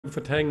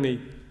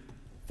Fatangni.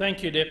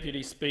 Thank you,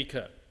 Deputy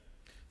Speaker.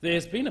 There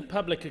has been a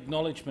public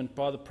acknowledgement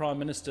by the Prime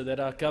Minister that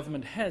our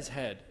government has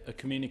had a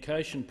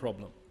communication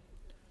problem.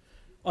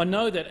 I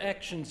know that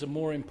actions are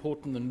more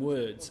important than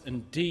words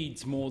and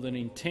deeds more than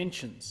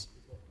intentions.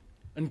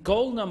 And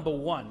goal number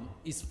one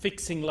is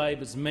fixing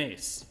Labor's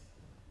mess.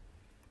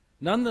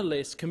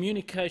 Nonetheless,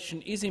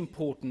 communication is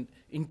important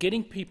in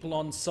getting people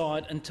on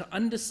side and to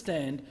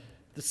understand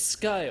the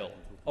scale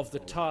of the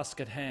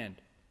task at hand.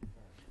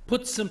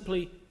 Put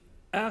simply,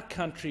 our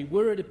country,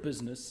 were it a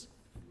business,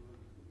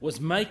 was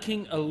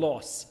making a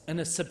loss, and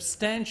a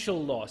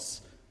substantial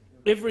loss,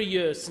 every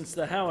year since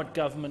the Howard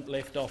government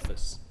left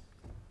office.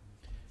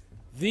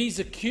 These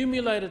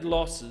accumulated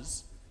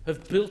losses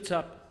have built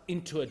up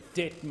into a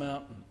debt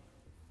mountain.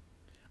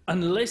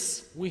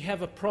 Unless we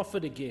have a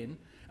profit again,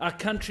 our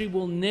country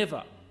will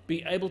never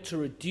be able to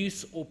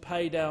reduce or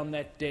pay down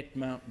that debt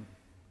mountain.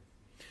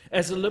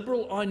 As a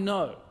Liberal, I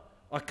know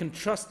I can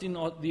trust in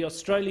the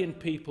Australian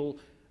people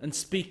and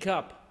speak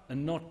up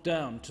and not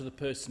down to the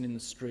person in the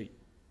street.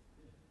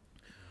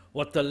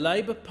 What the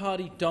Labor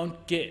Party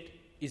don't get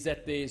is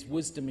that there is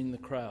wisdom in the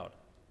crowd.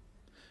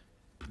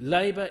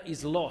 Labor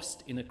is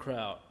lost in a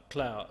crowd,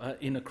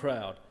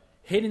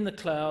 head in the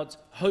clouds,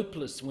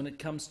 hopeless when it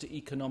comes to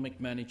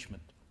economic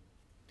management.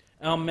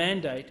 Our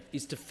mandate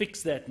is to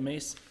fix that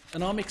mess,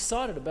 and I'm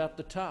excited about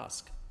the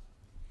task.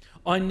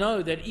 I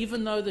know that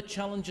even though the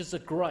challenges are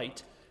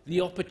great,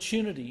 the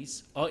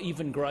opportunities are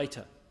even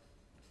greater.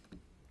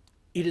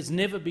 It has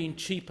never been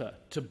cheaper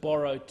to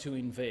borrow to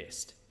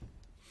invest.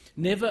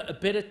 Never a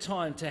better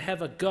time to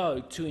have a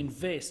go, to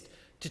invest,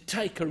 to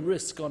take a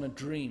risk on a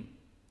dream.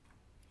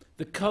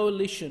 The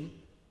Coalition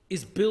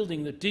is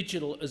building the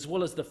digital as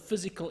well as the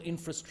physical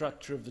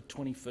infrastructure of the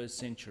 21st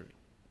century.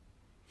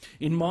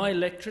 In my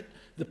electorate,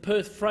 the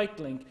Perth Freight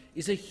Link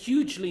is a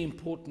hugely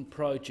important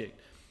project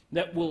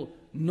that will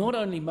not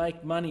only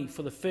make money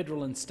for the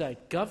federal and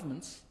state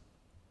governments,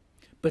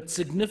 but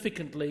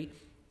significantly,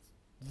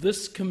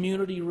 this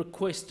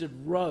community-requested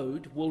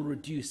road will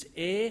reduce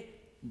air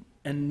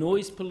and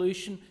noise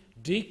pollution,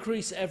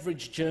 decrease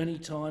average journey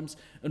times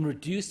and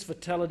reduce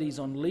fatalities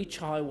on Leach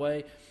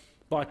Highway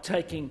by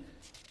taking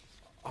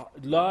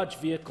large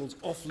vehicles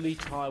off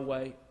Leach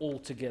Highway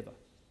altogether.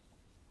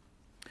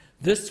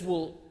 This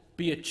will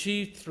be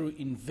achieved through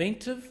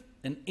inventive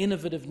and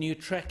innovative new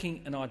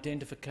tracking and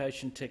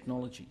identification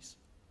technologies.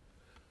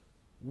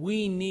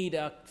 We need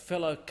our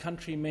fellow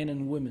countrymen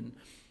and women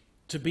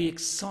to be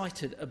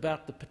excited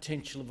about the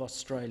potential of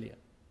Australia,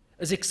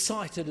 as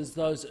excited as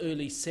those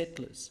early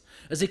settlers,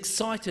 as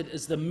excited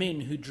as the men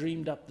who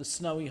dreamed up the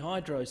Snowy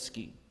Hydro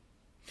scheme.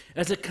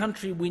 As a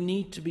country, we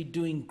need to be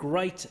doing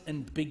great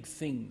and big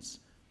things.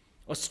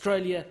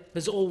 Australia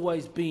has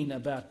always been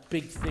about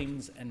big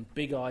things and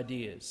big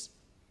ideas.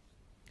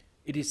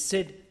 It is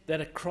said that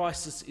a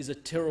crisis is a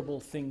terrible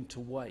thing to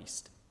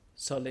waste,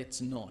 so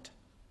let's not.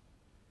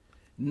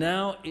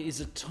 Now is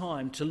a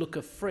time to look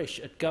afresh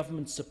at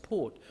government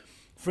support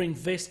for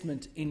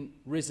investment in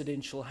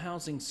residential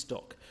housing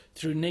stock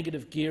through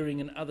negative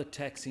gearing and other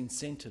tax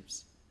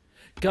incentives.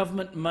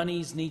 Government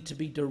monies need to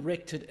be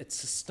directed at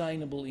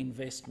sustainable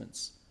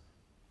investments.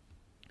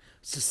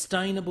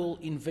 Sustainable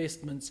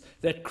investments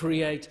that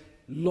create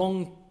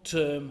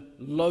long-term,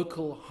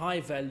 local,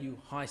 high-value,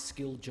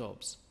 high-skill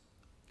jobs.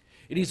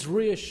 It is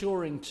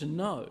reassuring to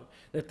know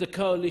that the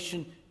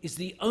Coalition is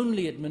the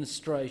only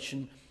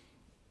administration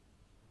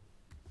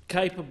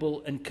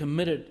capable and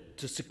committed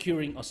to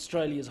securing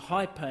Australia's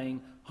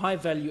high-paying,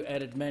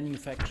 high-value-added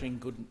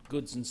manufacturing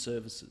goods and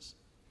services.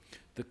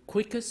 The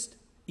quickest,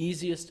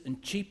 easiest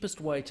and cheapest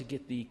way to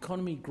get the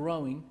economy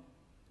growing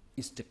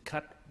is to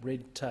cut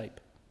red tape.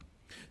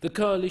 The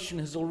Coalition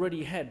has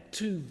already had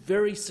 2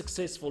 very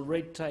successful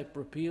red tape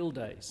repeal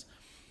days,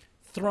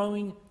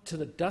 throwing to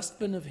the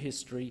dustbin of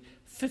history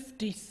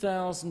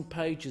 50,000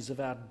 pages of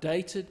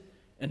outdated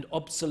and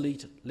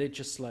obsolete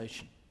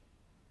legislation.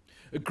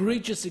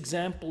 Egregious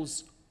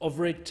examples of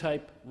red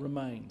tape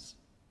remains,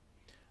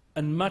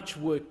 and much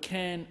work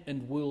can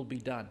and will be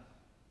done.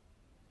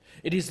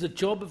 It is the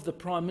job of the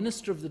Prime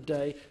Minister of the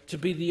day to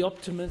be the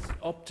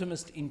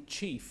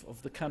optimist-in-chief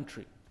of the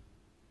country.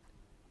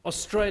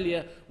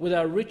 Australia, with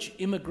our rich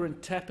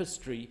immigrant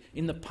tapestry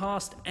in the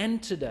past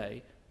and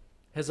today,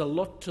 has a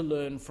lot to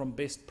learn from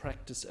best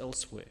practice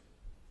elsewhere.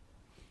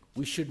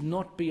 We should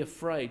not be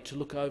afraid to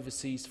look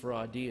overseas for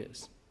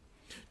ideas.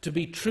 To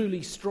be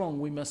truly strong,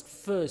 we must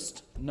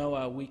first know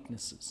our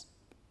weaknesses.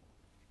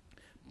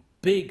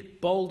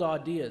 Big, bold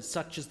ideas,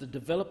 such as the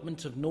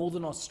development of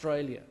Northern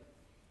Australia,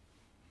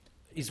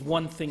 is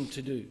one thing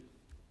to do.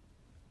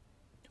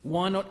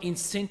 Why not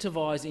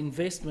incentivise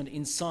investment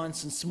in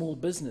science and small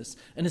business,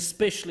 and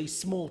especially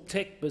small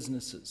tech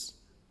businesses?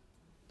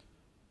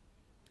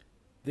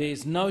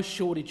 There's no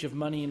shortage of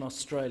money in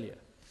Australia,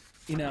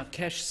 in our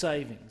cash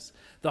savings.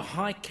 The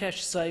high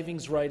cash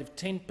savings rate of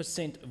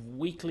 10% of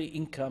weekly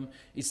income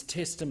is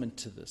testament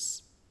to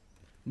this.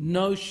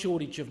 No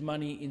shortage of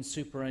money in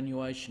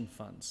superannuation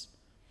funds.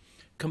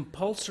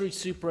 Compulsory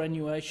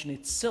superannuation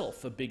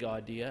itself a big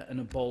idea and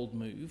a bold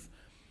move,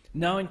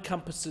 now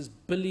encompasses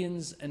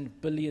billions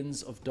and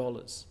billions of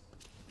dollars.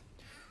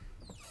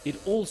 It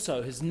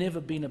also has never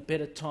been a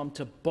better time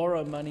to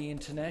borrow money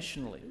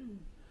internationally.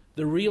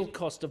 The real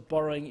cost of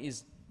borrowing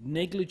is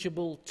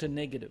negligible to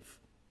negative.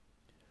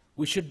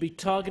 We should be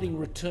targeting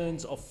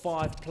returns of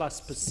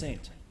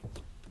 5+%.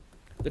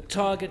 The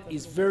target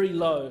is very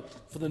low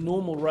for the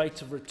normal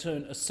rate of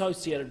return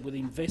associated with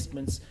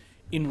investments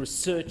in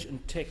research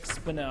and tech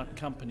spin-out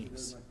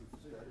companies.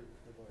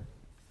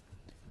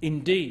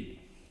 Indeed,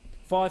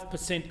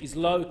 5% is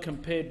low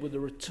compared with the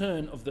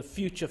return of the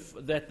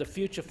that the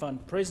Future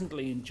Fund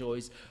presently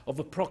enjoys of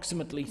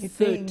approximately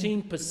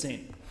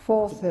 13%.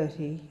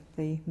 4:30,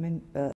 the